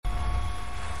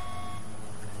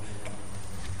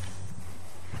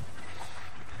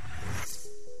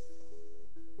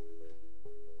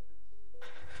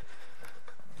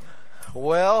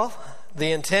Well,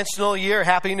 the intentional year,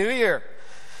 Happy New Year.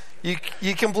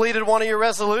 You completed one of your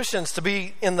resolutions to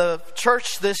be in the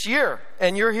church this year,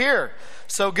 and you're here.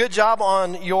 So good job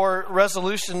on your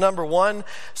resolution number one.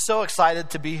 So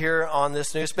excited to be here on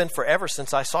this new. It's been forever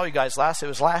since I saw you guys last. It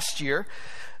was last year.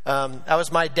 That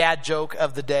was my dad joke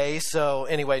of the day. So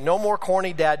anyway, no more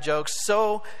corny dad jokes.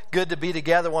 So good to be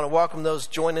together. I want to welcome those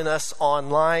joining us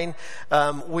online.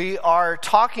 We are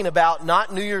talking about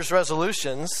not New Year's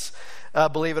resolutions,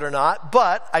 believe it or not.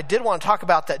 But I did want to talk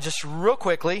about that just real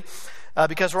quickly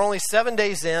because we're only 7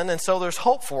 days in. And so there's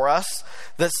hope for us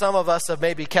that some of us have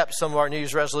maybe kept some of our New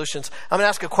Year's resolutions. I'm going to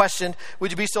ask a question. Would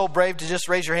you be so brave to just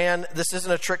raise your hand? This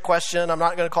isn't a trick question. I'm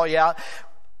not going to call you out.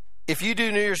 If you do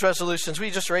New Year's resolutions, will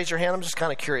you just raise your hand? I'm just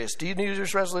kind of curious. Do you do New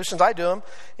Year's resolutions? I do them.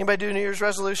 Anybody do New Year's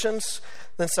resolutions?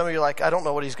 Then some of you are like, I don't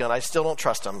know what he's going to. I still don't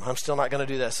trust him. I'm still not going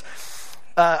to do this.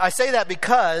 I say that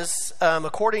because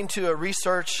according to a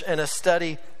research and a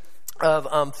study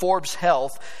of Forbes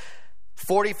Health,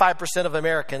 45% of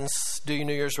Americans do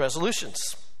New Year's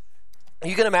resolutions.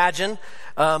 You can imagine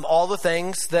all the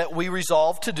things that we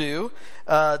resolve to do.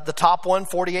 The top one,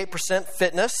 48%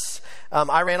 fitness.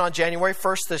 I ran on January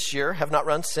 1st this year. Have not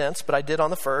run since, but I did on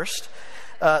the 1st.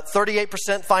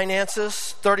 38%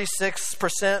 finances,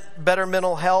 36% better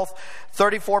mental health,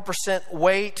 34%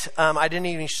 weight. I didn't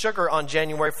eat any sugar on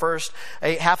January 1st. I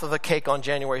ate half of a cake on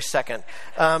January 2nd.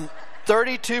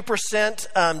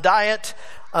 32% diet.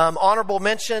 Honorable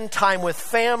mention, time with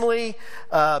family,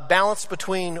 balance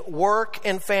between work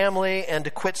and family, and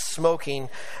to quit smoking.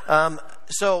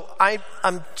 So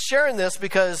I'm sharing this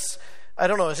because, I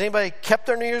don't know, has anybody kept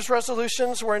their New Year's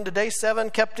resolutions? We're into day 7,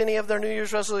 kept any of their New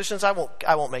Year's resolutions? I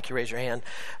won't make you raise your hand.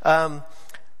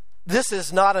 This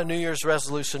is not a New Year's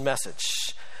resolution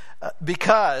message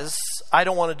because I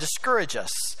don't want to discourage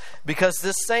us. Because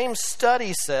this same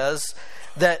study says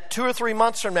that 2 or 3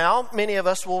 months from now, many of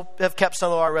us will have kept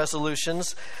some of our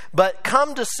resolutions. But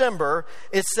come December,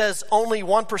 it says only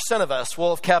 1% of us will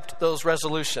have kept those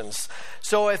resolutions.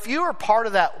 So if you are part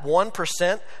of that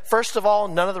 1%, first of all,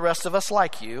 none of the rest of us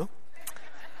like you.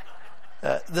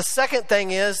 The second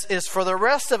thing is for the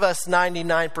rest of us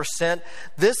 99%,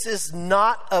 this is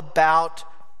not about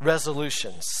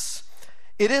resolutions.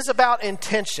 It is about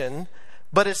intention,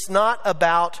 but it's not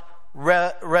about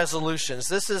resolutions.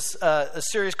 This is a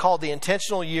series called The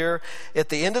Intentional Year. At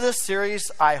the end of this series,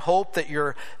 I hope that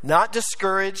you're not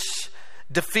discouraged,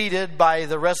 defeated by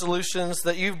the resolutions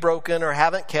that you've broken or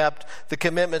haven't kept, the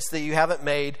commitments that you haven't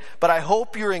made, but I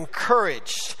hope you're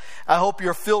encouraged. I hope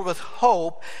you're filled with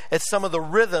hope at some of the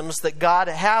rhythms that God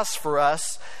has for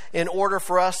us in order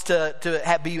for us to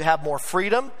have more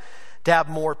freedom, to have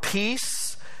more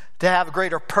peace, to have a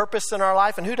greater purpose in our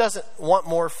life. And who doesn't want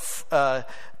more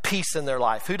peace in their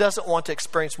life? Who doesn't want to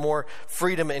experience more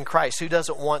freedom in Christ? Who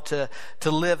doesn't want to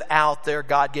live out their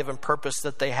God-given purpose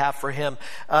that they have for Him?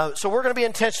 So we're going to be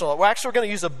intentional. We're going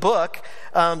to use a book.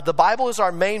 The Bible is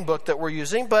our main book that we're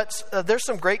using, but there's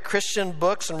some great Christian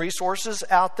books and resources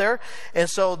out there. And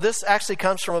so this actually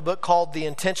comes from a book called The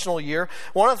Intentional Year.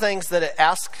 One of the things that it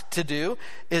asks to do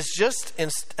is just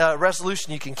a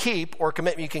resolution you can keep or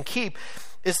commitment you can keep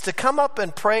is to come up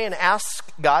and pray and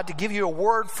ask God to give you a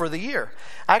word for the year.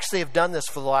 I actually have done this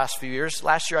for the last few years.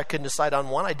 Last year I couldn't decide on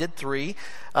one. I did 3,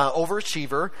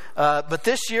 overachiever. But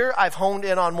this year I've honed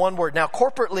in on one word. Now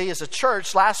corporately as a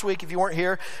church, last week if you weren't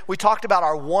here, we talked about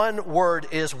our one word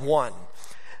is one.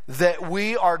 That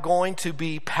we are going to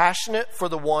be passionate for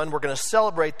the one. We're going to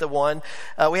celebrate the one.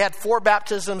 We had 4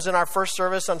 baptisms in our first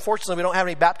service. Unfortunately, we don't have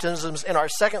any baptisms in our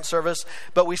second service,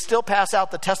 but we still pass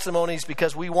out the testimonies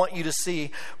because we want you to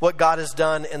see what God has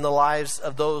done in the lives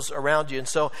of those around you. And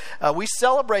so we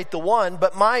celebrate the one,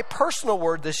 but my personal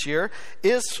word this year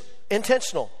is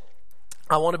intentional.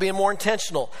 I want to be more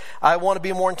intentional. I want to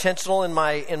be more intentional in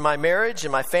my marriage,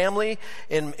 in my family,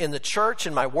 in the church,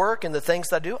 in my work, in the things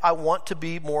that I do. I want to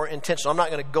be more intentional. I'm not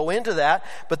going to go into that,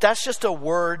 but that's just a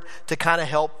word to kind of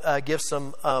help give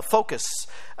some focus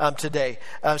today.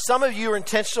 Some of you are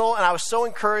intentional, and I was so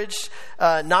encouraged,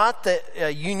 not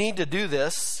that you need to do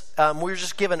this. We're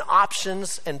just given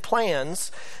options and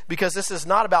plans because this is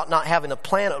not about not having a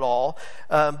plan at all.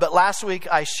 But last week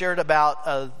I shared about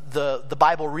the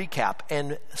Bible recap,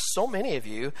 and so many of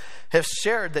you have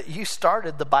shared that you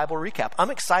started the Bible recap. I'm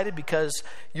excited because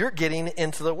you're getting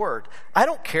into the Word. I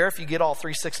don't care if you get all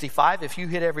 365, if you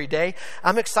hit every day.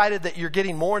 I'm excited that you're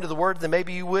getting more into the Word than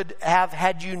maybe you would have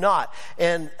had you not.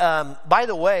 And by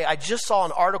the way, I just saw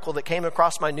an article that came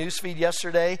across my newsfeed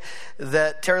yesterday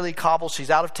that Terry Lee Cobble, she's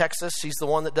out of Texas, Texas. She's the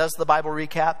one that does the Bible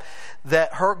recap.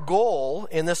 That her goal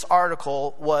in this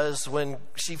article was, when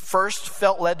she first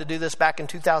felt led to do this back in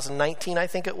 2019, I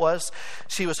think it was,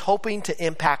 she was hoping to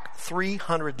impact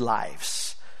 300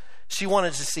 lives. She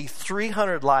wanted to see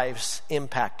 300 lives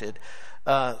impacted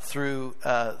through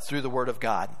the Word of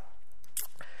God.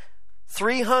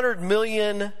 300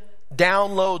 million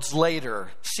downloads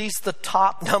later, she's the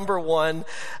top number one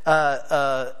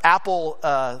Apple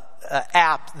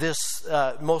app this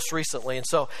most recently. And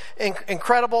so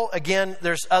incredible. Again,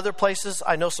 there's other places.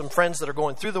 I know some friends that are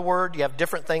going through the Word. You have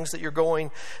different things that you're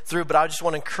going through, but I just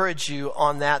want to encourage you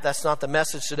on that. That's not the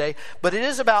message today, but it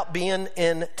is about being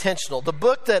intentional. The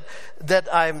book that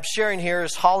I'm sharing here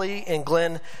is Holly and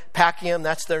Glenn Packiam.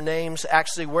 That's their names.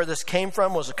 Actually, where this came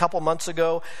from was a couple months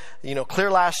ago, clear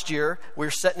last year. We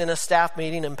were sitting in a staff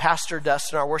meeting, and Pastor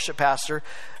Dustin, our worship pastor,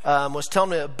 was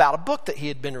telling me about a book that he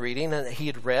had been reading and that he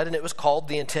had read, and it was called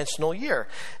The Intentional Year.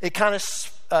 It kind of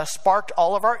sparked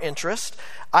all of our interest.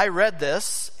 I read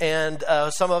this, and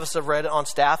some of us have read it on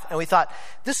staff, and we thought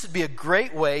this would be a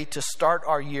great way to start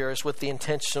our years with the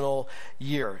intentional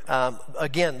year.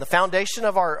 Again, the foundation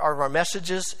of our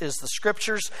messages is the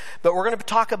scriptures, but we're going to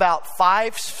talk about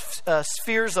five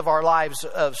spheres of our lives,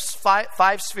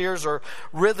 five spheres or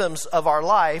rhythms of our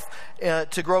life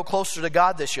to grow closer to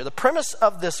God this year. The premise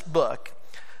of this book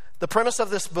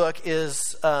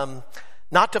is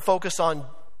not to focus on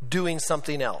doing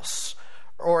something else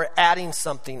or adding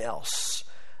something else,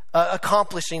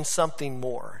 accomplishing something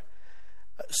more.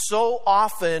 So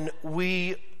often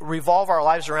we revolve our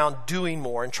lives around doing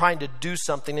more and trying to do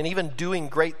something and even doing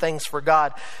great things for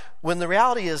God, when the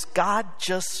reality is God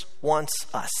just wants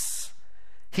us.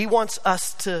 He wants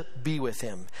us to be with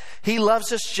Him. He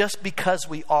loves us just because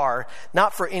we are,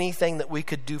 not for anything that we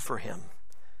could do for Him.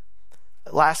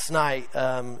 Last night,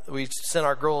 we sent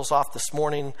our girls off this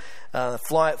morning,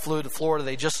 flew to Florida.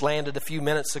 They just landed a few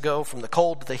minutes ago from the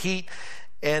cold to the heat.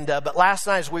 But last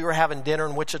night, as we were having dinner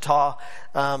in Wichita,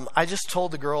 I just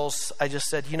told the girls, I just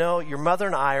said, your mother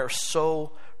and I are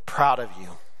so proud of you.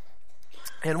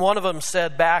 And one of them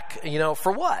said back,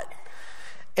 for what?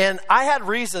 And I had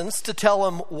reasons to tell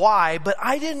them why, but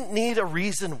I didn't need a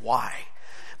reason why.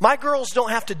 My girls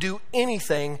don't have to do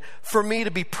anything for me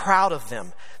to be proud of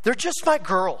them. They're just my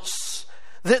girls.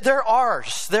 They're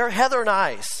ours. They're Heather and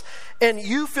I's. And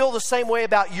you feel the same way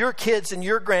about your kids and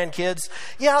your grandkids.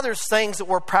 Yeah, there's things that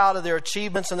we're proud of, their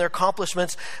achievements and their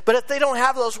accomplishments. But if they don't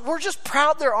have those, we're just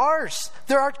proud they're ours.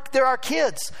 They're our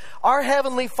kids. Our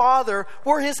Heavenly Father,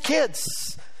 we're His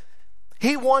kids.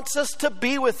 He wants us to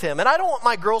be with Him. And I don't want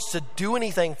my girls to do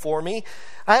anything for me.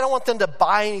 I don't want them to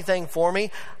buy anything for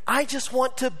me. I just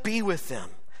want to be with them.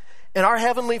 And our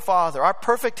Heavenly Father, our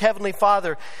perfect Heavenly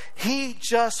Father, He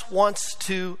just wants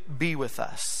to be with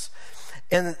us.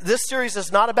 And this series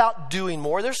is not about doing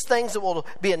more. There's things that will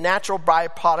be a natural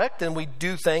byproduct, and we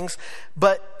do things.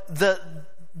 But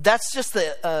that's just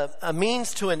a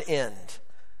means to an end.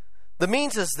 The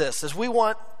means is this, is we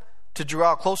want to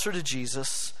draw closer to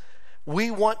Jesus.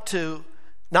 We want to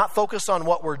not focus on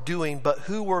what we're doing, but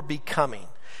who we're becoming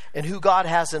and who God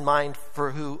has in mind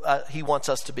for who He wants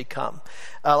us to become.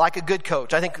 Like a good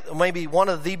coach. I think maybe one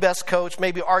of the best coach,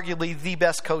 maybe arguably the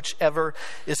best coach ever,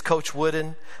 is Coach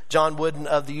Wooden, John Wooden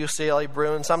of the UCLA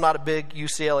Bruins. I'm not a big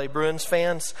UCLA Bruins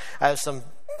fan. I have some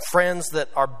friends that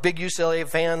are big UCLA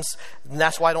fans, and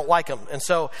that's why I don't like them. And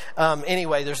so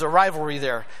anyway, there's a rivalry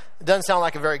there. It doesn't sound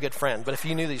like a very good friend, but if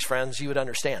you knew these friends, you would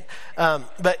understand.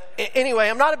 But anyway,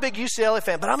 I'm not a big UCLA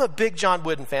fan, but I'm a big John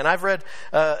Wooden fan. I've read,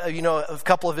 a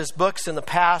couple of his books in the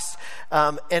past,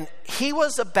 and he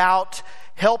was about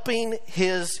helping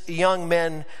his young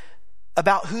men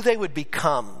about who they would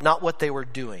become, not what they were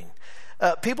doing.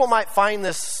 People might find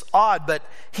this odd, but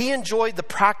he enjoyed the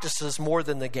practices more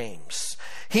than the games.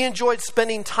 He enjoyed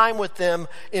spending time with them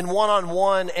in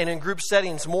one-on-one and in group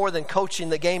settings more than coaching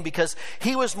the game, because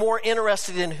he was more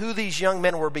interested in who these young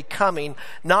men were becoming,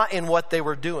 not in what they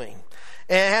were doing.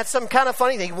 And it had some kind of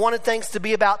funny thing. He wanted things to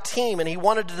be about team, and he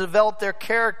wanted to develop their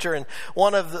character. And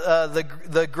one of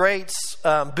the greats,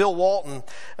 Bill Walton,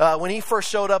 when he first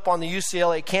showed up on the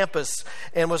UCLA campus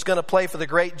and was going to play for the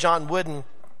great John Wooden,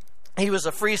 he was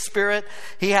a free spirit.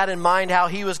 He had in mind how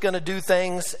he was going to do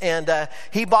things, and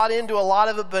he bought into a lot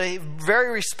of it, but he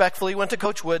very respectfully went to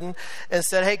Coach Wooden and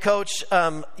said, "Hey, Coach,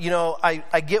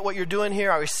 I get what you're doing here.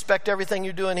 I respect everything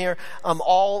you're doing here. I'm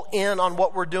all in on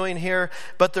what we're doing here,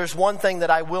 but there's one thing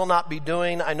that I will not be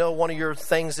doing. I know one of your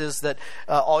things is that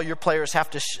all your players have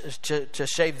to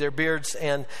shave their beards,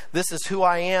 and this is who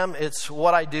I am. It's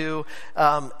what I do.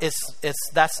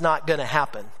 That's not going to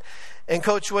happen." And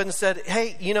Coach Wooden said,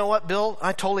 hey, you know what, Bill?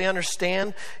 I totally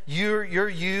understand. You're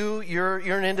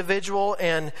an individual,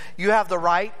 and you have the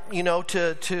right,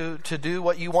 to do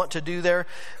what you want to do there.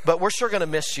 But we're sure going to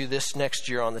miss you this next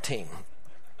year on the team.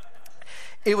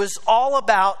 It was all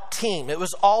about team. It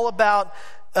was all about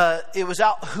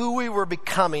who we were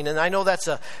becoming. And I know that's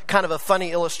a kind of a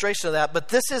funny illustration of that, but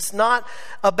this is not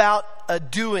about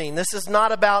doing. This is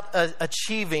not about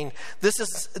achieving.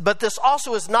 But this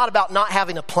also is not about not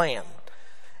having a plan.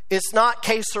 It's not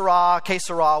que sera,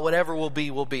 whatever will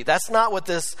be. That's not what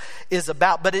this is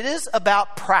about, but it is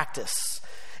about practice.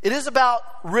 It is about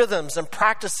rhythms and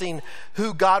practicing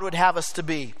who God would have us to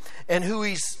be and who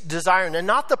He's desiring, and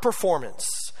not the performance.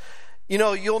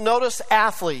 You'll notice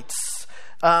athletes,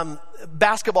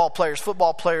 basketball players,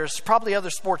 football players, probably other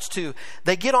sports too,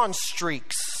 they get on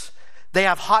streaks. They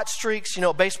have hot streaks.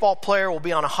 A baseball player will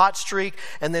be on a hot streak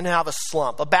and then have a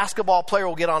slump. A basketball player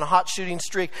will get on a hot shooting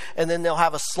streak and then they'll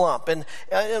have a slump. And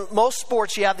in most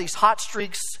sports, you have these hot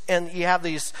streaks and you have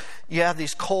these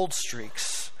cold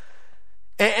streaks.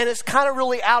 And it's kind of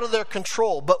really out of their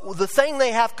control. But the thing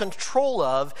they have control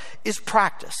of is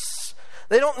practice.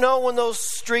 They don't know when those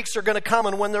streaks are going to come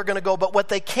and when they're going to go, but what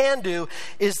they can do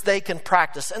is they can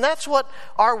practice. And that's what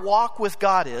our walk with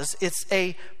God is. It's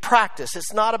a practice.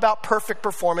 It's not about perfect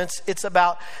performance. It's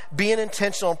about being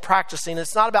intentional and practicing.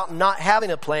 It's not about not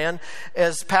having a plan.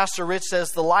 As Pastor Rich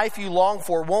says, the life you long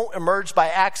for won't emerge by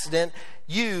accident.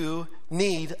 You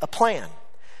need a plan.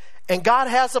 And God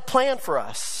has a plan for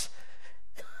us.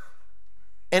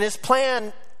 And His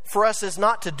plan for us is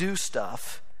not to do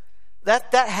stuff.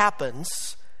 That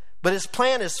happens, but His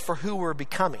plan is for who we're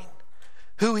becoming,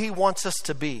 who He wants us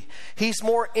to be. He's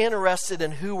more interested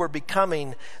in who we're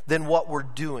becoming than what we're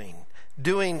doing.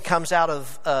 Doing comes out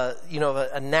of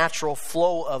a natural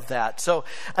flow of that. So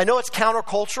I know it's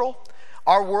countercultural.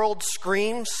 Our world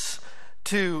screams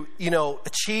to,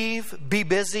 achieve, be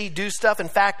busy, do stuff. In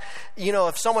fact,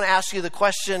 if someone asks you the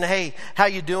question, hey, how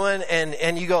you doing?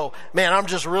 And you go, man, I'm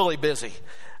just really busy.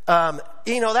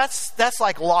 That's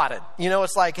like lauded.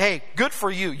 It's like, hey, good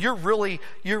for you. You're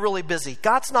really busy.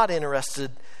 God's not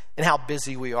interested in how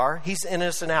busy we are. He's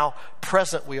interested in how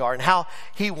present we are and how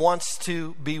He wants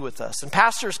to be with us. And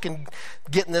pastors can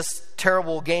get in this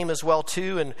terrible game as well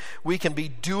too. And we can be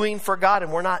doing for God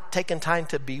and we're not taking time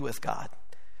to be with God.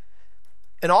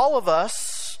 And all of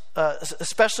us,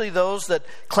 especially those that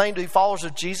claim to be followers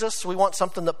of Jesus, we want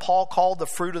something that Paul called the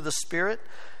fruit of the Spirit.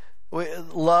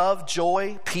 Love,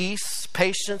 joy, peace,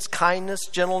 patience, kindness,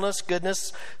 gentleness,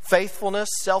 goodness, faithfulness,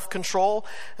 self-control.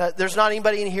 There's not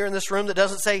anybody in here in this room that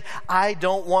doesn't say, I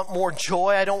don't want more joy,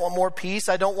 I don't want more peace,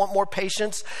 I don't want more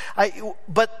patience.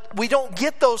 But we don't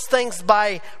get those things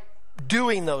by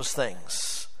doing those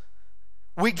things.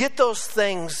 We get those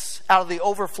things out of the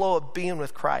overflow of being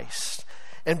with Christ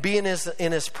and being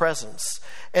in His presence.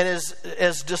 And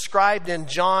as described in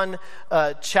John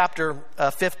chapter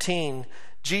 15,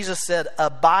 Jesus said,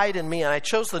 abide in me. And I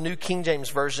chose the New King James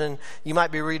Version. You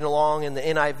might be reading along in the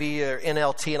NIV or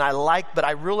NLT. And but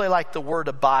I really like the word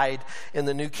abide in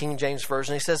the New King James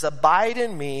Version. He says, abide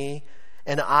in me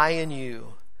and I in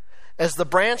you. As the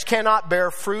branch cannot bear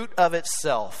fruit of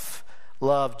itself,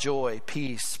 love, joy,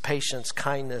 peace, patience,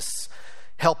 kindness,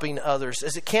 helping others.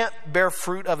 As it can't bear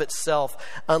fruit of itself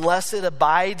unless it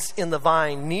abides in the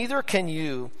vine, neither can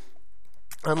you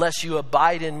unless you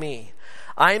abide in me.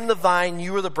 I am the vine,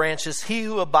 you are the branches. He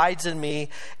who abides in me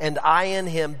and I in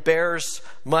him bears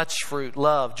much fruit.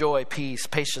 Love, joy, peace,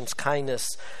 patience, kindness.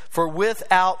 For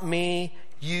without me,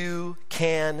 you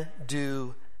can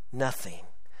do nothing.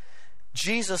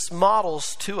 Jesus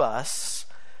models to us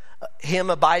Him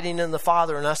abiding in the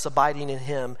Father and us abiding in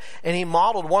Him. And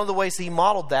one of the ways He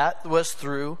modeled that was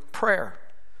through prayer.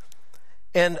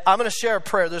 And I'm going to share a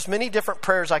prayer. There's many different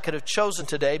prayers I could have chosen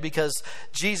today because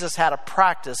Jesus had a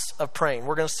practice of praying.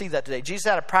 We're going to see that today. Jesus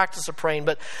had a practice of praying,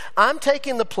 but I'm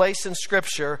taking the place in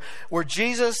Scripture where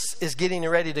Jesus is getting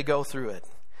ready to go through it.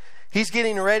 He's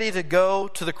getting ready to go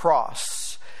to the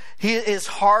cross. His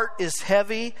heart is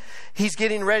heavy. He's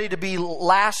getting ready to be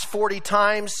lashed 40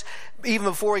 times. Even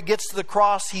before He gets to the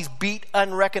cross, He's beat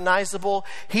unrecognizable.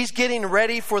 He's getting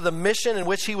ready for the mission in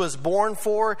which He was born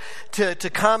for, to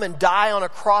come and die on a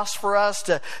cross for us,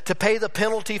 to pay the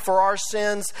penalty for our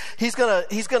sins. He's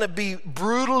gonna be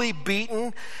brutally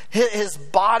beaten. His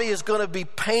body is going to be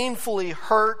painfully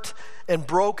hurt and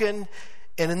broken.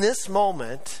 And in this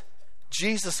moment,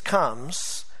 Jesus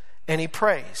comes and He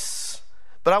prays.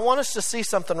 But I want us to see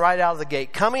something right out of the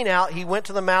gate. Coming out, He went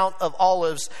to the Mount of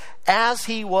Olives as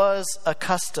He was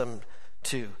accustomed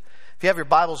to. If you have your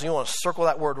Bibles and you want to circle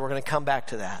that word, we're going to come back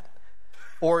to that.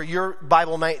 or your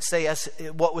Bible might say as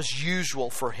what was usual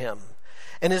for him.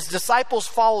 And his disciples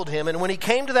followed him. And when he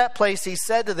came to that place, he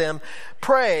said to them,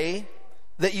 pray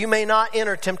that you may not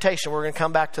enter temptation. We're going to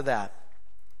come back to that.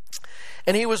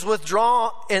 And he was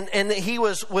withdrawn, and he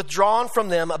was withdrawn from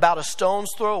them about a stone's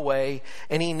throw away.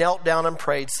 And he knelt down and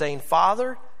prayed, saying,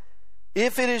 Father,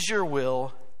 if it is your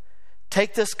will,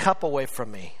 take this cup away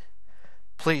from me.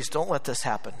 Please don't let this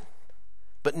happen.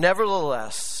 But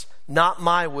nevertheless, not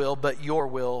my will, but your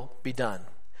will be done.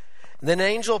 And then an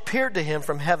angel appeared to him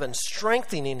from heaven,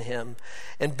 strengthening him.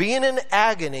 And being in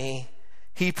agony,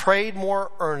 he prayed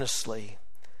more earnestly.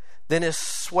 Then his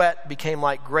sweat became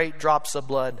like great drops of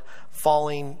blood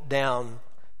falling down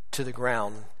to the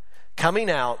ground. Coming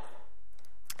out,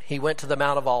 he went to the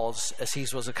Mount of Olives as he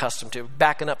was accustomed to.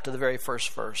 Backing up to the very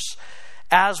first verse.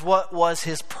 As what was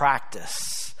his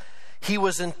practice. He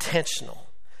was intentional.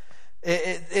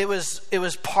 It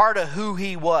was part of who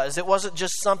he was. It wasn't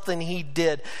just something he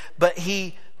did, but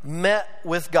he met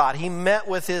with God. He met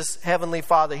with his heavenly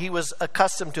Father. He was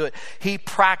accustomed to it. He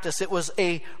practiced. It was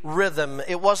a rhythm.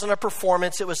 It wasn't a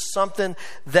performance. It was something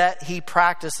that he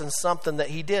practiced and something that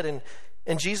he did.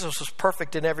 And Jesus was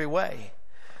perfect in every way.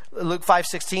 Luke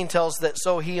 5:16 tells that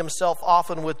so he himself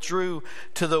often withdrew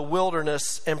to the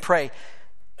wilderness and prayed.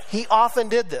 He often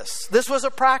did this. This was a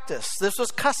practice. This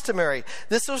was customary.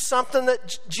 This was something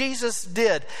that Jesus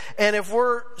did. And if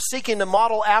we're seeking to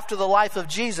model after the life of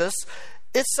Jesus,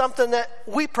 it's something that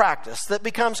we practice, that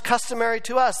becomes customary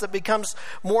to us, that becomes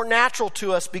more natural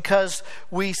to us because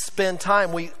we spend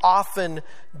time. We often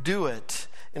do it.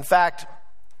 In fact,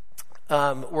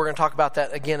 we're going to talk about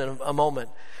that again in a moment.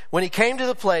 When he came to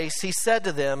the place, he said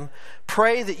to them,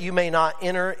 pray that you may not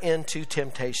enter into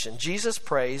temptation. Jesus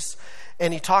prays,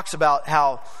 and he talks about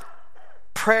how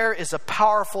prayer is a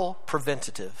powerful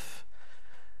preventative.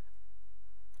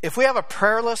 If we have a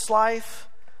prayerless life,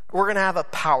 we're going to have a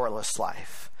powerless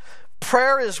life.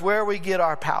 Prayer is where we get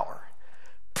our power.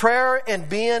 Prayer and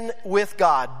being with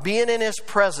God, being in his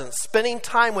presence, spending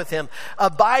time with him,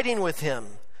 abiding with him,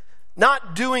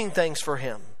 not doing things for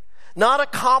him, not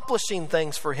accomplishing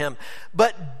things for him,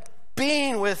 but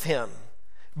being with him,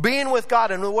 being with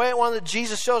God. And the way that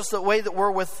Jesus shows us, the way that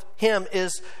we're with him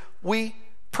is we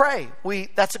pray.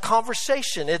 That's a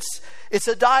conversation. It's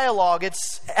a dialogue.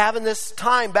 It's having this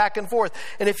time back and forth.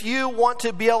 And if you want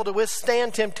to be able to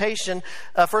withstand temptation,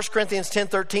 1 Corinthians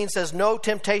 10:13 says, no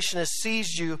temptation has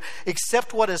seized you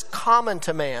except what is common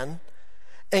to man.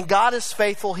 And God is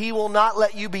faithful. He will not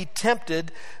let you be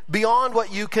tempted beyond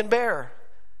what you can bear.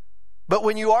 But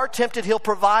when you are tempted, he'll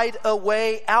provide a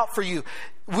way out for you.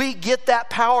 We get that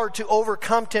power to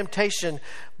overcome temptation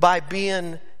by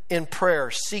being in prayer,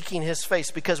 seeking his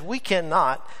face, because we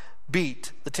cannot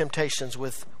beat the temptations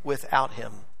without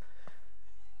him.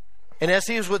 And as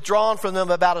he was withdrawn from them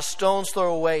about a stone's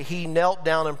throw away, he knelt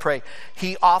down and prayed.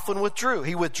 He often withdrew.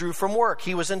 He withdrew from work.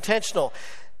 He was intentional.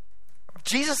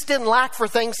 Jesus didn't lack for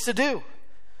things to do.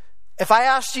 If I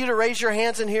asked you to raise your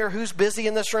hands in here, who's busy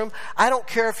in this room? I don't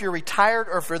care if you're retired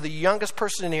or if you're the youngest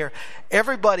person in here.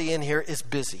 Everybody in here is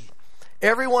busy.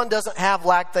 Everyone doesn't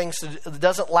lack things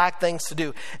to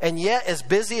do. And yet, as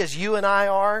busy as you and I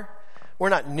are, we're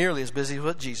not nearly as busy as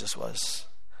what Jesus was.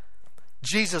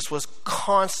 Jesus was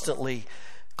constantly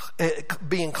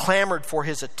being clamored for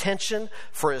his attention,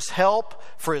 for his help,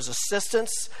 for his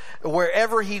assistance.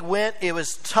 Wherever he went, it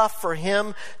was tough for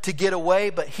him to get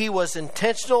away, but he was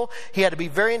intentional. He had to be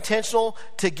very intentional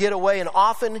to get away, and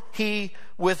often he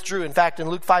withdrew. In fact, in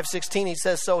Luke 5:16, he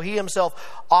says, so he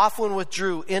himself often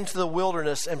withdrew into the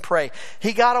wilderness and prayed.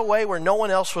 He got away where no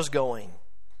one else was going.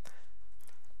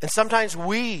 And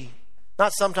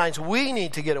we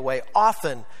need to get away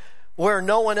often where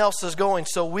no one else is going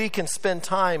so we can spend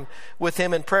time with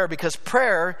him in prayer, because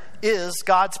prayer is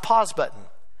God's pause button.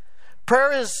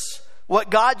 Prayer is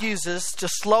what God uses to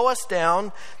slow us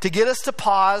down, to get us to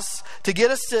pause, to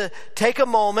get us to take a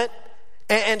moment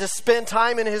and to spend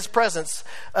time in his presence.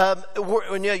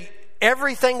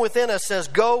 Everything within us says,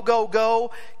 go, go,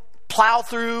 go, plow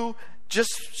through, just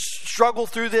struggle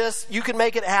through this. You can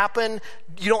make it happen.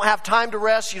 You don't have time to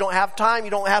rest. You don't have time.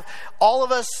 All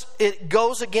of us, it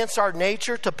goes against our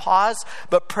nature to pause,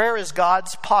 but prayer is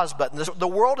God's pause button. The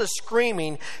world is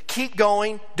screaming, keep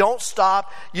going, don't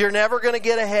stop. You're never going to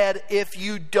get ahead if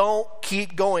you don't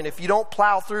keep going, if you don't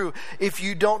plow through, if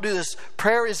you don't do this.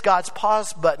 Prayer is God's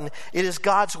pause button. It is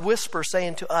God's whisper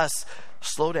saying to us,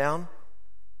 slow down.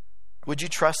 Would you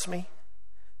trust me?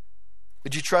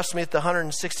 Would you trust me at the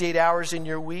 168 hours in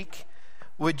your week?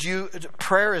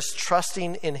 Prayer is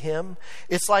trusting in him.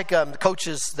 It's like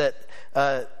coaches that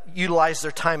utilize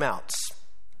their timeouts.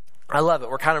 I love it.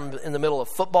 We're kind of in the middle of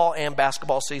football and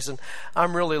basketball season.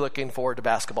 I'm really looking forward to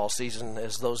basketball season,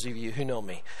 as those of you who know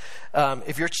me.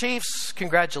 If you're Chiefs,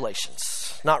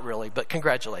 congratulations. Not really, but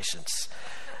congratulations.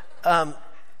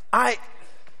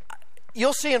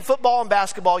 You'll see in football and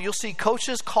basketball, you'll see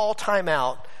coaches call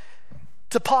timeout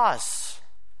to pause.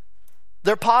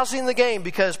 They're pausing the game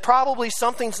because probably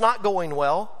something's not going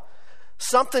well.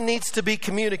 Something needs to be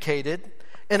communicated.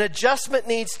 An adjustment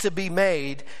needs to be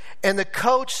made. And the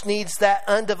coach needs that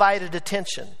undivided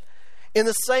attention. In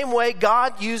the same way,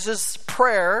 God uses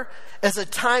prayer as a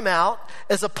timeout,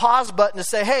 as a pause button to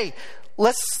say, hey,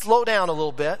 let's slow down a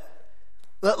little bit.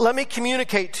 Let me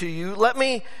communicate to you. Let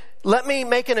me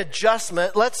make an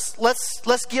adjustment. Let's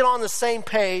get on the same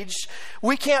page.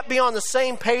 We can't be on the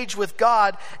same page with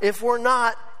God if we're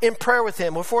not in prayer with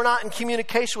Him, if we're not in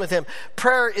communication with Him.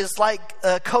 Prayer is like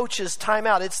a coach's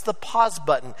timeout. It's the pause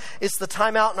button. It's the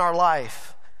timeout in our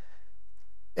life.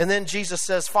 And then Jesus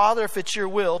says, Father, if it's your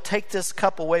will, take this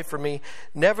cup away from me.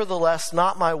 Nevertheless,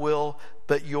 not my will,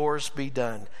 but yours be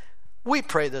done. We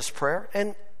pray this prayer,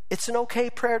 and it's an okay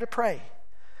prayer to pray.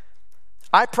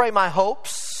 I pray my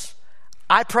hopes.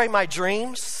 I pray my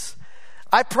dreams.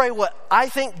 I pray what I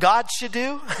think God should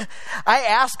do. I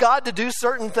ask God to do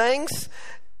certain things,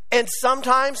 and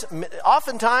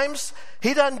oftentimes,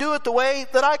 He doesn't do it the way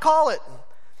that I call it.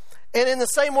 And in the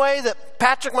same way that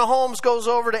Patrick Mahomes goes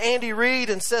over to Andy Reid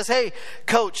and says, hey,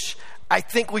 coach, I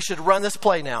think we should run this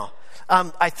play now.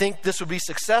 I think this would be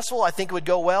successful. I think it would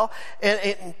go well.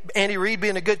 And Andy Reid,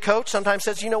 being a good coach, sometimes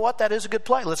says, you know what, that is a good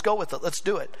play. Let's go with it. Let's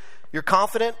do it. You're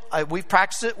confident. We've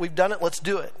practiced it. We've done it. Let's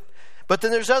do it. But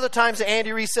then there's other times that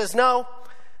Andy Reid says, no,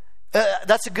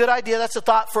 that's a good idea. That's a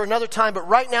thought for another time. But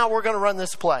right now we're going to run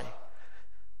this play.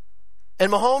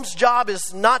 And Mahomes' job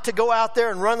is not to go out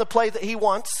there and run the play that he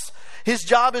wants. His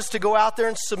job is to go out there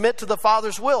and submit to the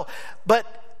Father's will. But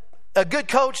a good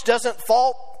coach doesn't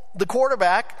fault the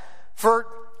quarterback for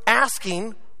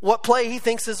asking what play he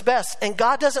thinks is best. And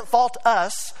God doesn't fault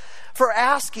us for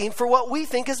asking for what we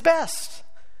think is best.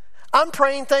 I'm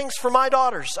praying things for my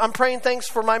daughters. I'm praying things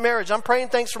for my marriage. I'm praying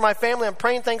things for my family. I'm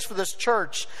praying things for this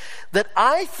church that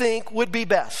I think would be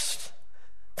best.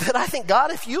 That I think,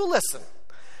 God, if you listen,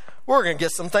 we're going to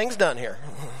get some things done here.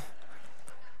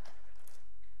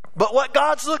 But what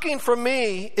God's looking for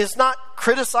me is not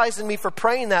criticizing me for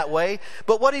praying that way,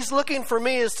 but what He's looking for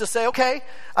me is to say, okay,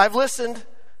 I've listened,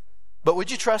 but would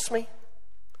you trust me?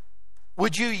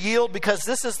 Would you yield? Because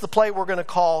this is the play we're going to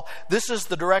call. This is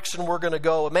the direction we're going to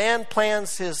go. A man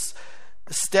plans his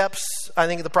steps, I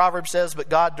think the proverb says, but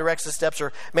God directs his steps,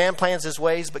 or man plans his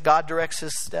ways, but God directs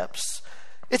his steps.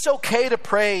 It's okay to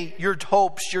pray your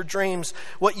hopes, your dreams,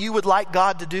 what you would like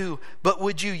God to do, but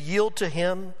would you yield to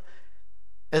Him?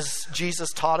 As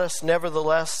Jesus taught us,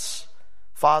 nevertheless,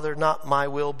 Father, not my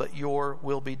will, but your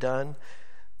will be done.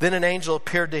 Then an angel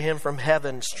appeared to him from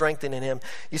heaven, strengthening him.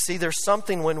 You see, there's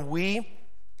something when we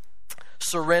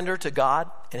surrender to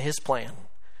God and His plan,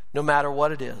 no matter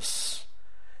what it is.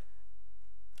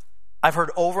 I've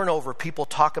heard over and over people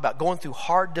talk about going through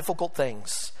hard, difficult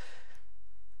things.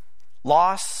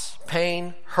 Loss,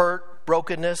 pain, hurt,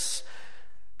 brokenness.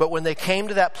 But when they came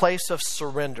to that place of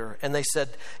surrender and they said,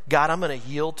 God, I'm going to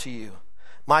yield to you.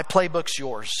 My playbook's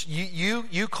yours.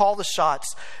 You call the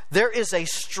shots. There is a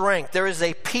strength. There is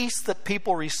a peace that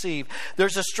people receive.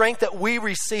 There's a strength that we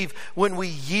receive when we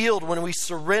yield, when we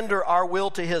surrender our will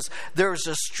to His. There's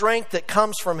a strength that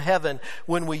comes from heaven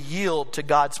when we yield to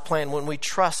God's plan, when we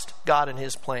trust God and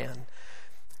His plan.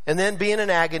 And then being in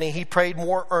agony, he prayed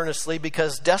more earnestly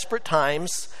because desperate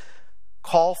times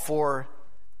call for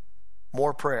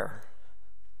more prayer.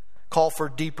 Call for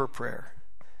deeper prayer.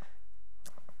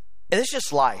 And it's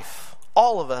just life.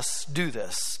 All of us do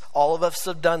this. All of us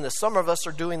have done this. Some of us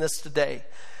are doing this today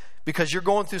because you're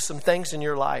going through some things in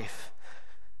your life.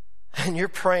 And you're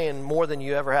praying more than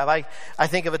you ever have. I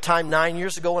think of a time 9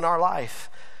 years ago in our life.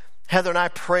 Heather and I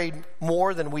prayed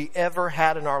more than we ever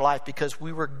had in our life because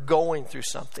we were going through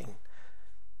something.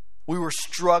 We were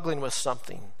struggling with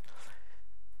something.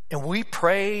 And we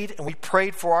prayed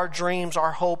for our dreams,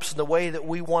 our hopes, in the way that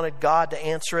we wanted God to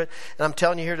answer it. And I'm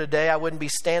telling you here today, I wouldn't be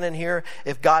standing here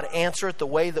if God answered it the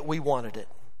way that we wanted it.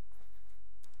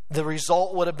 The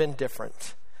result would have been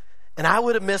different. And I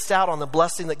would have missed out on the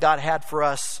blessing that God had for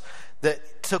us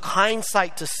that took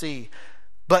hindsight to see.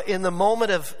 But in the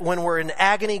moment of when we're in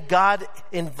agony, God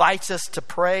invites us to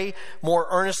pray more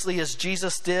earnestly as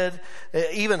Jesus did.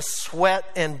 Even sweat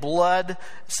and blood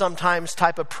sometimes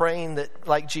type of praying that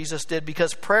like Jesus did.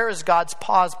 Because prayer is God's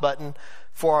pause button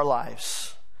for our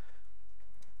lives.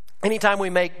 Anytime we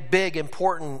make big,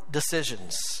 important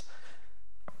decisions,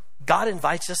 God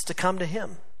invites us to come to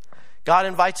Him. God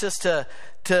invites us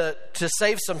to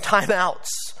save some timeouts.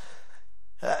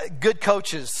 Good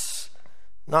coaches,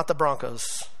 not the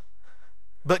Broncos,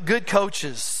 but good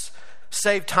coaches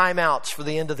save timeouts for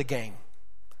the end of the game.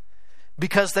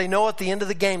 Because they know at the end of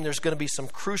the game there's going to be some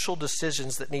crucial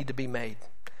decisions that need to be made.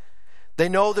 They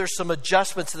know there's some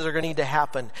adjustments that are going to need to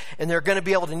happen, and they're going to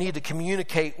be able to need to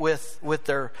communicate with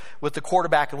the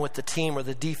quarterback and with the team or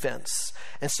the defense.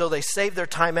 And so they save their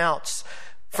timeouts.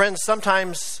 Friends,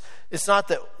 sometimes it's not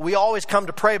that we always come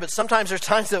to pray, but sometimes there's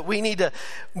times that we need to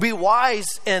be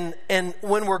wise and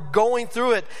when we're going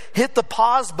through it, hit the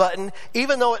pause button,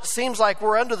 even though it seems like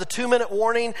we're under the 2-minute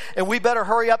warning and we better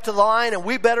hurry up to the line and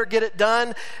we better get it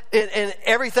done. And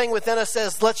everything within us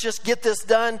says, let's just get this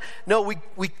done. No,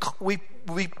 we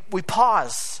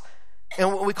pause.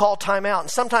 And we call timeout. And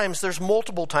sometimes there's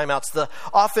multiple timeouts. The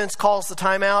offense calls the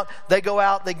timeout. They go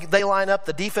out. They line up.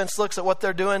 The defense looks at what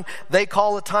they're doing. They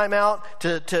call the timeout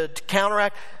to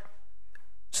counteract.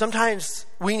 Sometimes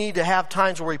we need to have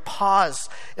times where we pause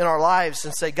in our lives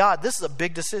and say, God, this is a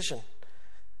big decision.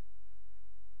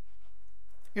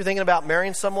 You're thinking about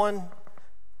marrying someone?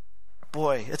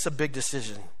 Boy, it's a big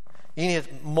decision. You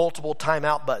need multiple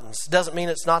timeout buttons. Doesn't mean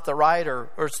it's not the right or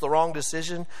it's the wrong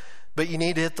decision. But you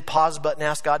need to hit the pause button and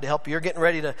ask God to help you. You're getting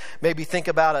ready to maybe think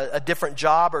about a different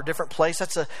job or a different place.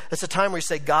 That's a time where you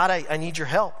say, God, I need your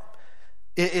help.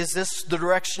 Is this the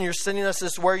direction you're sending us?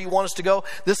 Is this where you want us to go?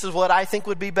 This is what I think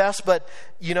would be best. But,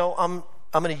 I'm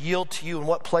going to yield to you in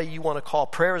what play you want to call.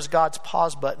 Prayer is God's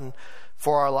pause button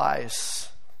for our lives.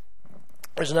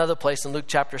 There's another place in Luke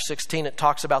chapter 16. It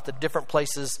talks about the different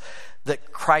places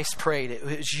that Christ prayed. It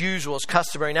was usual, it's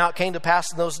customary. Now it came to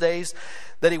pass in those days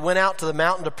that he went out to the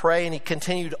mountain to pray, and he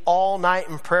continued all night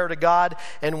in prayer to God.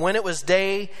 And when it was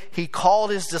day, he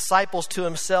called his disciples to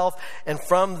himself, and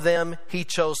from them he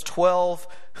chose 12,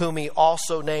 whom he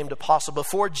also named apostles.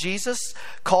 Before Jesus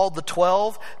called the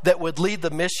 12 that would lead the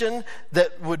mission,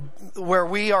 that would where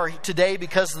we are today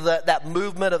because of that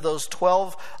movement of those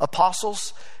 12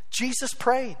 apostles, Jesus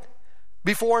prayed.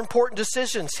 Before important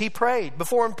decisions, he prayed.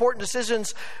 Before important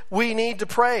decisions, we need to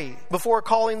pray. Before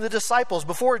calling the disciples,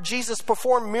 before Jesus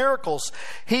performed miracles,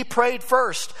 he prayed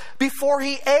first. Before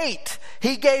he ate,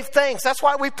 he gave thanks. That's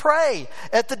why we pray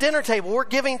at the dinner table. We're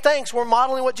giving thanks. We're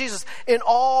modeling what Jesus, in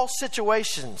all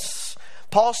situations.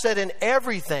 Paul said, in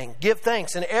everything, give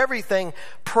thanks. In everything,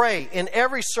 pray. In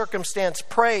every circumstance,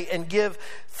 pray and give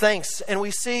thanks. And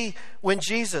we see when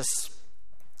Jesus,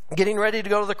 getting ready to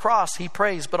go to the cross, he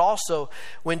prays. But also,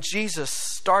 when Jesus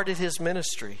started his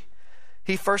ministry,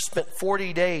 he first spent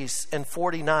 40 days and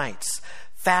 40 nights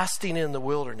fasting in the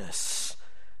wilderness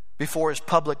before his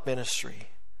public ministry.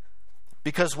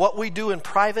 Because what we do in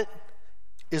private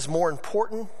is more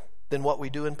important than what we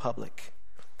do in public.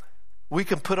 We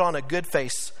can put on a good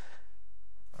face.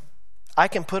 I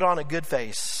can put on a good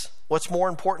face. What's more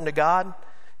important to God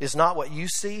is not what you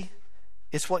see,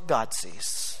 it's what God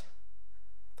sees.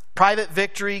 Private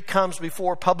victory comes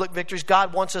before public victories.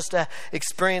 God wants us to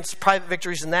experience private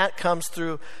victories, and that comes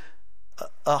through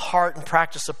a heart and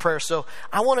practice of prayer. So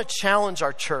I want to challenge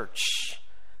our church.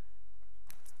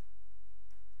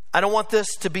 I don't want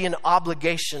this to be an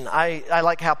obligation. I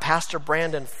like how Pastor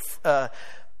Brandon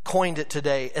coined it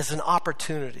today as an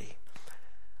opportunity.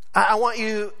 I want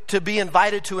you to be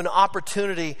invited to an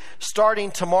opportunity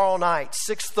starting tomorrow night,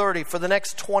 6:30, for the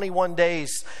next 21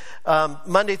 days.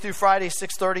 Monday through Friday,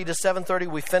 6:30 to 7:30.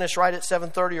 We finish right at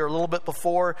 7:30 or a little bit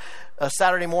before.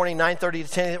 Saturday morning, 9:30 to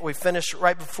 10. We finish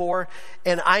right before.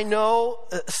 And I know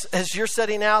as you're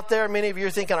sitting out there, many of you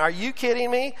are thinking, are you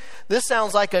kidding me? This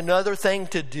sounds like another thing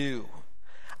to do.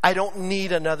 I don't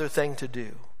need another thing to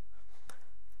do.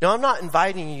 No, I'm not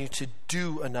inviting you to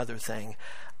do another thing.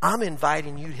 I'm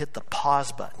inviting you to hit the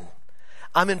pause button.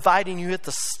 I'm inviting you to hit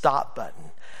the stop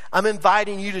button. I'm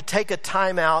inviting you to take a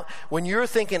time out when you're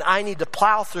thinking, I need to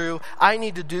plow through, I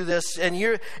need to do this. And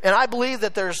I believe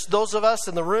that there's those of us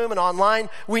in the room and online,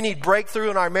 we need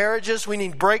breakthrough in our marriages, we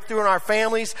need breakthrough in our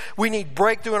families, we need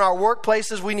breakthrough in our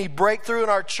workplaces, we need breakthrough in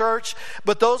our church.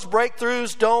 But those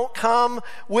breakthroughs don't come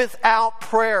without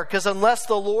prayer, because unless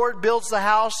the Lord builds the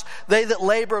house, they that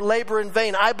labor in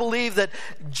vain. I believe that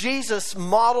Jesus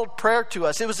modeled prayer to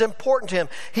us. It was important to him.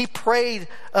 He prayed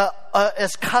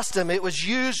as custom. It was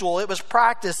usual. It was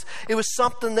practice. It was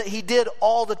something that he did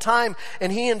all the time.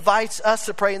 And he invites us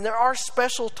to pray. And there are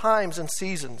special times and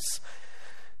seasons.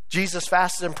 Jesus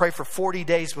fasted and prayed for 40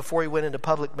 days before he went into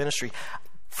public ministry.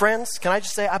 Friends, can I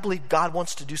just say, I believe God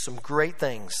wants to do some great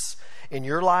things in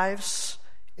your lives,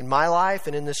 in my life,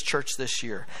 and in this church this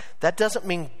year. That doesn't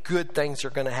mean good things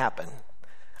are going to happen.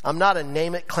 I'm not a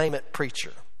name it, claim it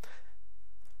preacher.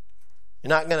 You're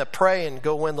not going to pray and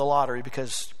go win the lottery,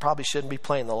 because you probably shouldn't be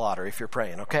playing the lottery if you're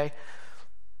praying, okay?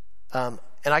 And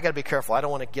I got to be careful. I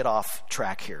don't want to get off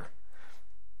track here.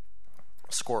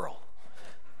 Squirrel.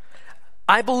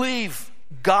 I believe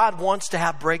God wants to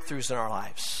have breakthroughs in our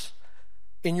lives.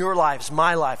 In your lives,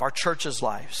 my life, our church's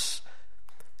lives.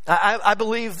 I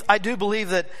do believe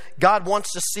that God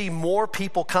wants to see more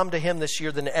people come to Him this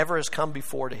year than ever has come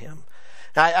before to Him.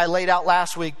 I laid out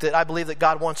last week that I believe that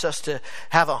God wants us to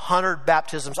have 100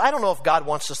 baptisms. I don't know if God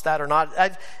wants us that or not.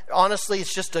 Honestly,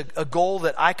 it's just a goal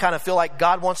that I kind of feel like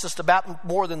God wants us to baptize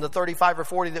more than the 35 or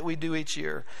 40 that we do each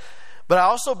year. But I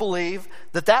also believe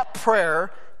that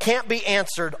prayer can't be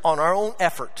answered on our own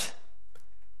effort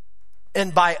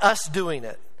and by us doing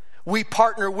it. We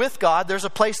partner with God. There's a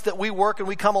place that we work and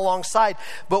we come alongside,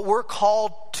 but we're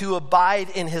called to abide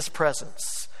in His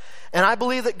presence. And I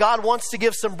believe that God wants to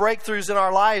give some breakthroughs in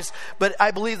our lives, but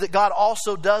I believe that God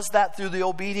also does that through the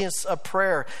obedience of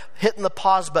prayer, hitting the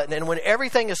pause button. And when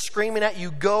everything is screaming at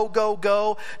you, go, go,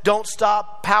 go, don't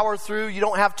stop, power through, you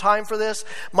don't have time for this.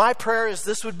 My prayer is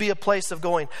this would be a place of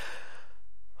going,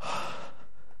 I'm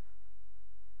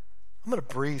going to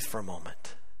breathe for a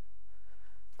moment.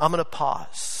 I'm going to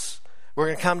pause. We're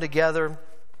going to come together.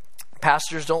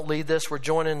 Pastors don't lead this. We're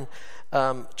joining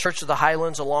Church of the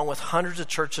Highlands along with hundreds of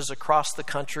churches across the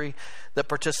country that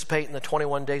participate in the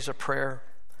 21 days of prayer.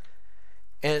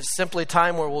 And it's simply a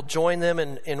time where we'll join them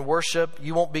in worship.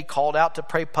 You won't be called out to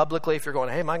pray publicly if you're going,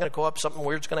 hey, am I going to go up? Something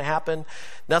weird's going to happen.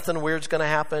 Nothing weird's going to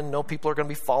happen. No people are going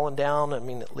to be falling down. I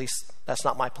mean, at least that's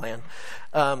not my plan.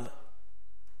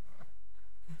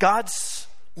 God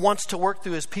wants to work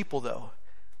through His people, though.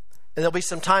 And there'll be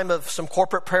some time of some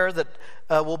corporate prayer that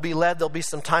will be led. There'll be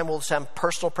some time we'll just have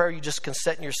personal prayer. You just can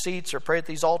sit in your seats or pray at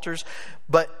these altars.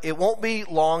 But it won't be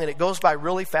long, and it goes by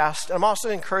really fast. I'm also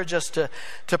encourage us to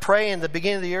pray in the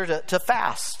beginning of the year to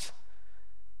fast.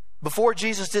 Before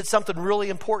Jesus did something really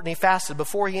important, He fasted.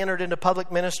 Before He entered into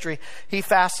public ministry, He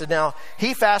fasted. Now,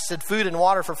 He fasted food and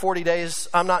water for 40 days.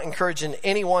 I'm not encouraging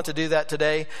anyone to do that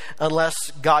today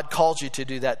unless God calls you to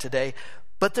do that today.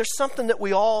 But there's something that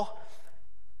we all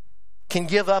can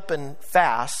give up and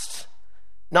fast,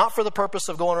 not for the purpose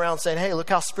of going around saying, hey, look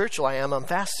how spiritual I am, I'm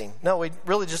fasting. No, we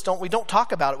really just don't. We don't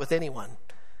talk about it with anyone.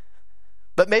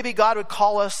 But maybe God would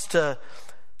call us to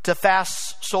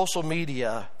fast social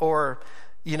media, or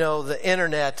the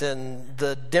internet and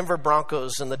the Denver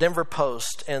Broncos and the Denver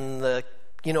Post and the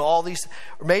all these.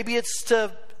 Or maybe it's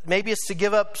to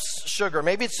give up sugar.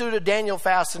 Maybe it's to do a Daniel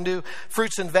fast and do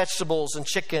fruits and vegetables and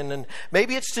chicken. And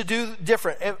maybe it's to do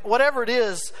different. Whatever it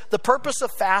is, the purpose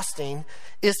of fasting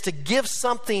is to give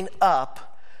something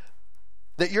up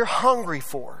that you're hungry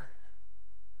for,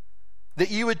 that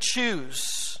you would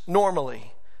choose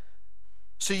normally,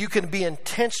 so you can be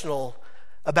intentional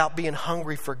about being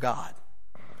hungry for God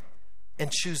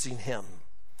and choosing Him.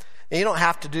 And you don't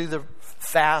have to do the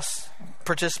fast,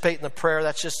 participate in the prayer.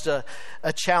 That's just a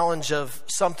challenge of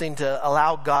something to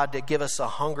allow God to give us a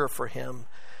hunger for Him.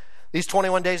 These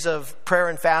 21 days of prayer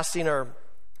and fasting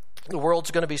the world's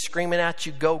going to be screaming at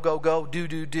you, go, go, go,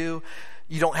 do.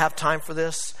 You don't have time for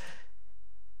this.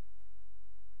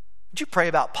 Would you pray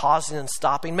about pausing and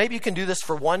stopping? Maybe you can do this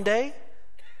for one day.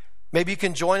 Maybe you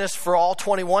can join us for all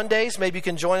 21 days. Maybe you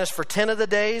can join us for 10 of the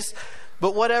days.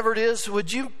 But whatever it is,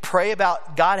 would you pray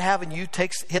about God having you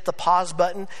hit the pause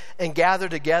button and gather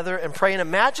together and pray? And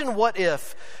imagine what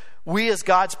if we as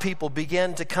God's people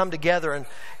begin to come together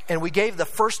and we gave the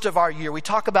first of our year. We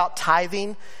talk about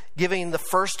tithing, giving the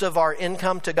first of our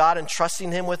income to God and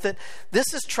trusting Him with it.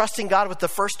 This is trusting God with the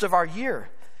first of our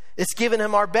year. It's giving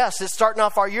Him our best. It's starting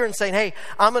off our year and saying, hey,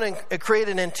 I'm going to create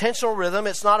an intentional rhythm.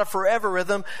 It's not a forever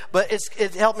rhythm, but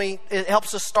it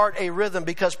helps us start a rhythm,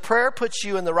 because prayer puts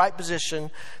you in the right position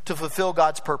to fulfill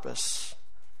God's purpose.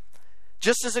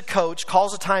 Just as a coach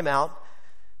calls a timeout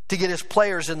to get his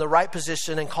players in the right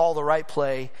position and call the right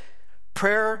play,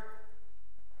 prayer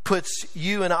puts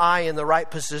you and I in the right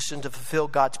position to fulfill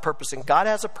God's purpose. And God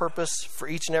has a purpose for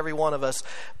each and every one of us,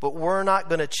 but we're not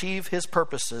going to achieve His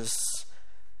purposes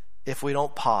if we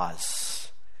don't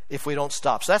pause, if we don't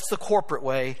stop. So that's the corporate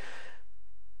way.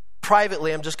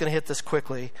 Privately, I'm just going to hit this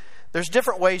quickly. There's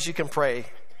different ways you can pray,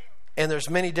 and there's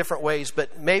many different ways,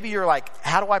 but maybe you're like,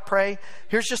 how do I pray?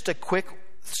 Here's just a quick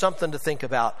something to think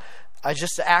about.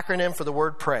 Just an acronym for the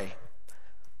word pray.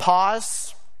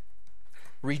 Pause,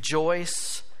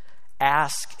 rejoice,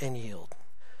 ask, and yield.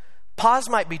 Pause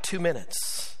might be 2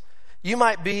 minutes. You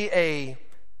might be a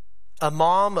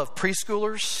mom of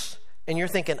preschoolers, and you're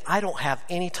thinking, I don't have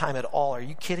any time at all. Are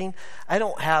you kidding? I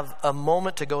don't have a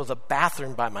moment to go to the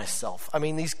bathroom by myself. I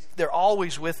mean, they're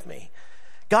always with me.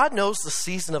 God knows the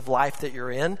season of life that you're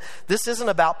in. This isn't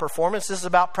about performance. This is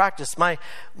about practice. My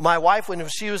wife, when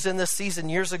she was in this season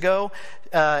years ago,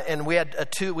 and we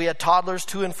had toddlers,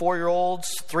 2 and 4 year olds,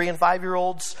 3 and 5 year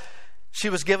olds. She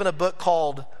was given a book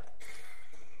called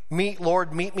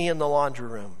Lord, Meet Me in the Laundry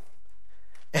Room.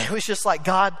 And it was just like,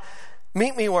 God,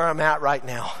 meet me where I'm at right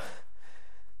now.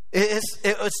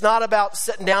 It's not about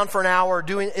sitting down for an hour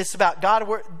it's about God,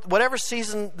 whatever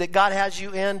season that God has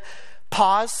you in,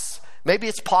 pause. Maybe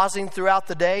it's pausing throughout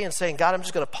the day and saying, God, I'm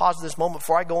just going to pause this moment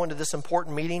before I go into this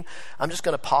important meeting. I'm just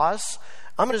going to pause.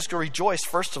 I'm just going to rejoice,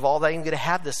 first of all, that I'm going to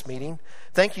have this meeting.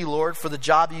 Thank you, Lord, for the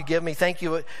job you give me. Thank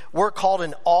you. We're called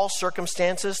in all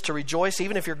circumstances to rejoice.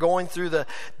 Even if you're going through the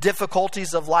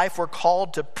difficulties of life, we're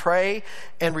called to pray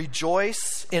and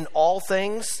rejoice in all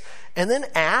things. And then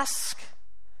ask.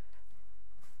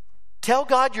 Tell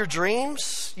God your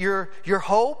dreams, your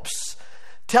hopes.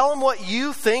 Tell Him what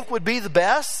you think would be the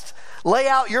best. Lay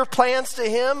out your plans to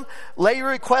Him. Lay your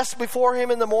requests before Him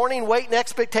in the morning. Wait in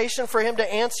expectation for Him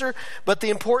to answer. But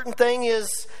the important thing is,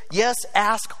 yes,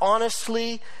 ask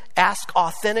honestly, ask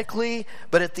authentically.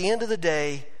 But at the end of the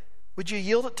day, would you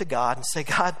yield it to God and say,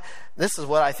 God, this is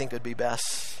what I think would be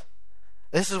best.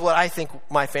 This is what I think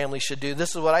my family should do.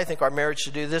 This is what I think our marriage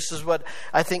should do. This is what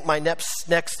I think my next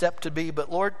step to be.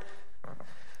 But Lord,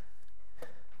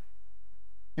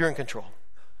 you're in control.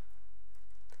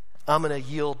 I'm going to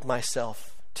yield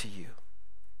myself to you.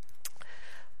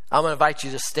 I'm going to invite you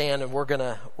to stand, and we're going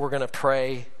to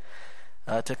pray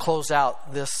to close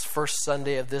out this first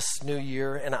Sunday of this new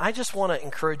year. And I just want to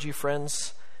encourage you,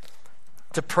 friends,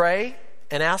 to pray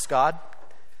and ask God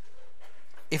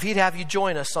if He'd have you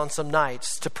join us on some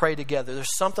nights to pray together.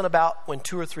 There's something about when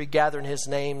 2 or 3 gather in His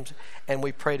name and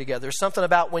we pray together. There's something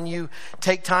about when you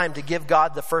take time to give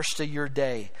God the first of your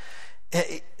day.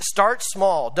 Start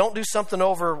small. Don't do something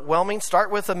overwhelming.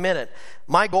 Start with a minute.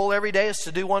 My goal every day is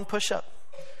to do 1 push-up.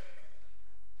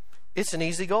 It's an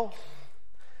easy goal.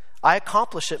 I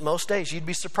accomplish it most days. You'd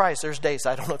be surprised. There's days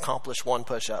I don't accomplish 1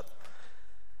 push-up.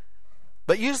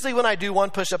 But usually when I do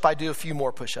 1 push-up, I do a few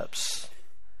more push-ups.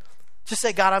 Just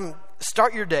say, God,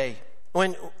 start your day.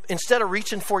 Instead of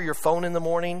reaching for your phone in the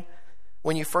morning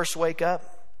when you first wake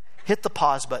up, hit the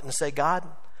pause button and say, God,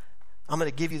 I'm going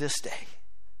to give you this day.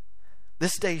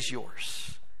 This day's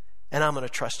yours, and I'm going to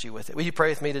trust you with it. Will you pray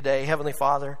with me today? Heavenly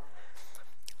Father,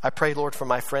 I pray, Lord, for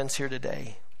my friends here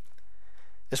today.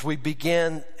 As we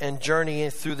begin and journey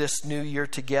through this new year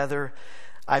together,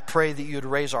 I pray that you would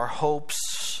raise our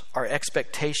hopes, our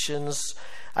expectations.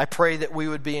 I pray that we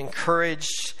would be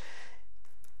encouraged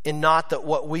in not that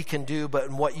what we can do, but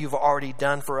in what you've already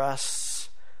done for us.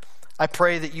 I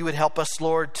pray that you would help us,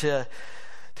 Lord, to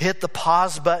hit the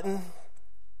pause button.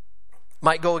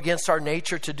 Might go against our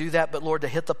nature to do that, but Lord, to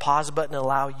hit the pause button and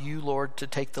allow you, Lord, to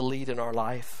take the lead in our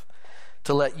life,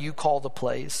 to let you call the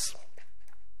plays.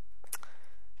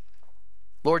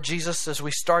 Lord Jesus, as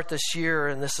we start this year,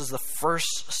 and this is the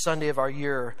first Sunday of our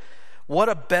year, what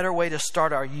a better way to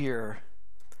start our year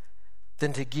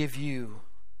than to give you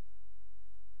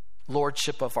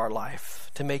lordship of our life,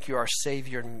 to make you our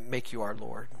Savior and make you our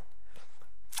Lord.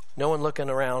 No one looking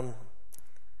around.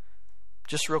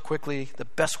 Just real quickly, the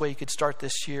best way you could start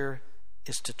this year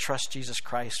is to trust Jesus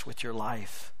Christ with your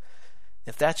life.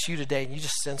 If that's you today and you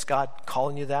just sense God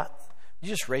calling you that, you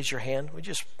just raise your hand. Would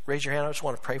you just raise your hand? I just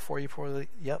want to pray for you.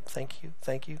 Yep, thank you,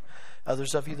 thank you.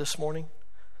 Others of you this morning,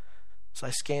 as I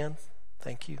scan,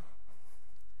 thank you.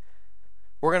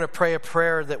 We're going to pray a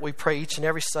prayer that we pray each and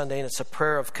every Sunday, and it's a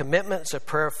prayer of commitment, it's a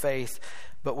prayer of faith.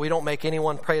 But we don't make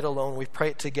anyone pray it alone. We pray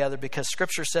it together because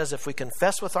Scripture says if we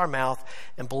confess with our mouth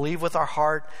and believe with our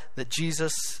heart that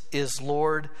Jesus is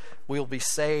Lord, we will be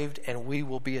saved and we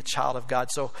will be a child of God.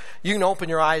 So you can open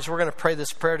your eyes. We're going to pray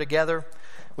this prayer together.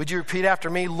 Would you repeat after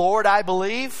me? Lord, I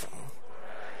believe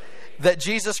that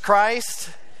Jesus Christ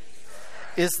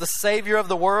is the Savior of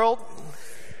the world,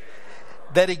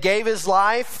 that He gave His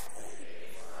life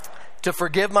to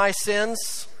forgive my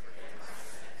sins,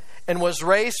 and was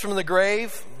raised from the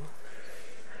grave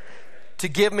to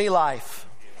give me life.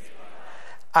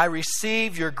 I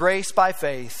receive your grace by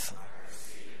faith.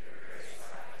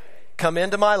 Come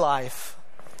into my life.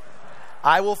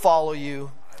 I will follow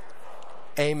you.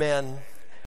 Amen.